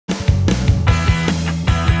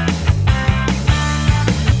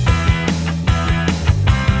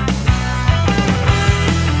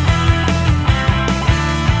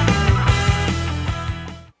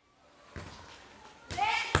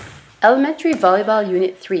Elementary Volleyball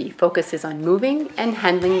Unit 3 focuses on moving and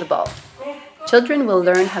handling the ball. Children will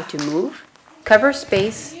learn how to move, cover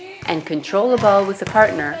space, and control a ball with a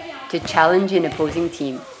partner to challenge an opposing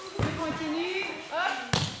team.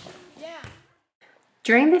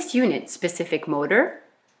 During this unit, specific motor,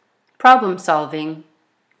 problem solving,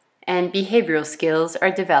 and behavioral skills are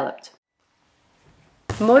developed.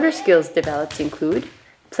 Motor skills developed include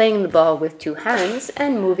playing the ball with two hands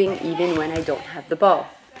and moving even when I don't have the ball.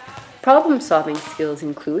 Problem-solving skills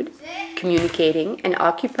include communicating and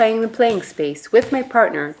occupying the playing space with my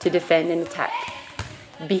partner to defend and attack.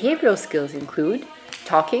 Behavioral skills include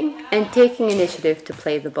talking and taking initiative to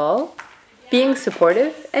play the ball, being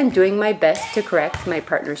supportive, and doing my best to correct my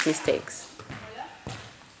partner's mistakes.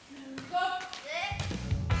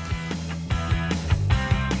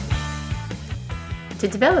 To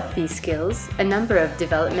develop these skills, a number of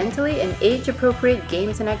developmentally and age-appropriate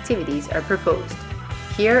games and activities are proposed.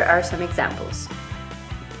 Here are some examples.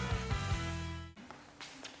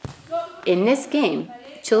 In this game,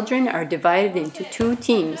 children are divided into two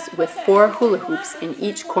teams with 4 hula hoops in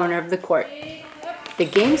each corner of the court. The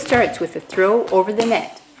game starts with a throw over the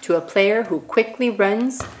net to a player who quickly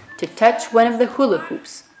runs to touch one of the hula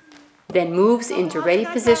hoops, then moves into ready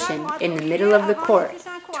position in the middle of the court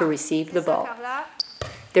to receive the ball.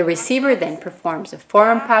 The receiver then performs a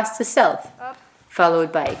forearm pass to self,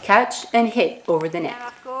 followed by a catch and hit over the net.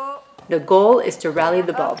 The goal is to rally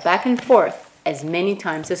the ball back and forth as many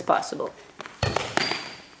times as possible.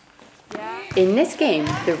 In this game,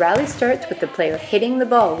 the rally starts with the player hitting the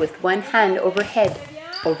ball with one hand overhead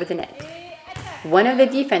over the net. One of the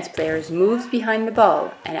defense players moves behind the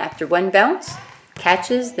ball and after one bounce,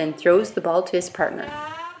 catches then throws the ball to his partner.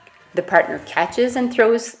 The partner catches and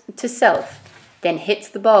throws to self, then hits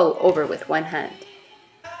the ball over with one hand.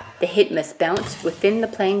 The hit must bounce within the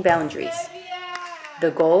playing boundaries.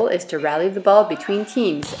 The goal is to rally the ball between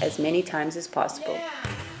teams as many times as possible.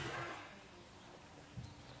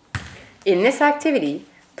 In this activity,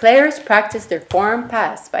 players practice their forearm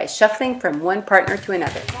pass by shuffling from one partner to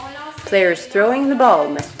another. Players throwing the ball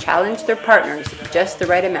must challenge their partners just the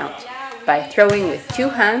right amount by throwing with two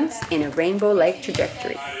hands in a rainbow-like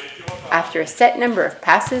trajectory. After a set number of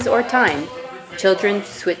passes or time, children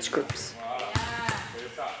switch groups.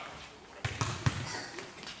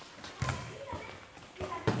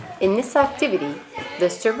 In this activity, the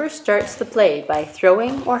server starts the play by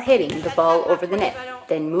throwing or hitting the ball over the net,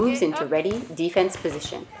 then moves into ready defense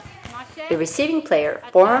position. The receiving player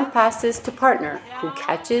forearm passes to partner who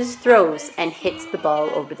catches, throws, and hits the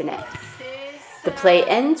ball over the net. The play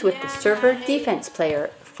ends with the server defense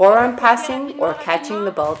player forearm passing or catching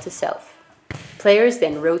the ball to self. Players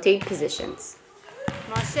then rotate positions.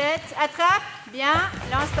 Manchette, attrape, bien,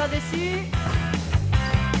 lance par-dessus.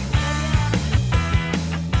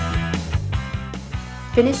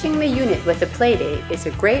 Finishing the unit with a play day is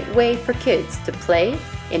a great way for kids to play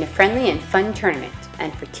in a friendly and fun tournament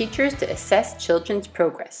and for teachers to assess children's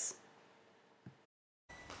progress.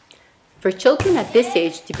 For children at this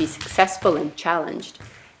age to be successful and challenged,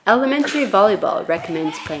 elementary volleyball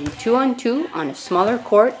recommends playing 2-on-2 on a smaller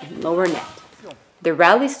court and lower net. The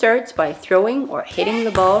rally starts by throwing or hitting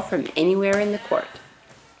the ball from anywhere in the court.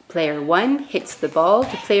 Player 1 hits the ball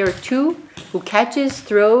to player 2, who catches,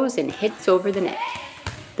 throws, and hits over the net.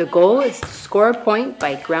 The goal is to score a point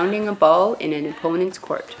by grounding a ball in an opponent's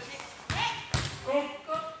court.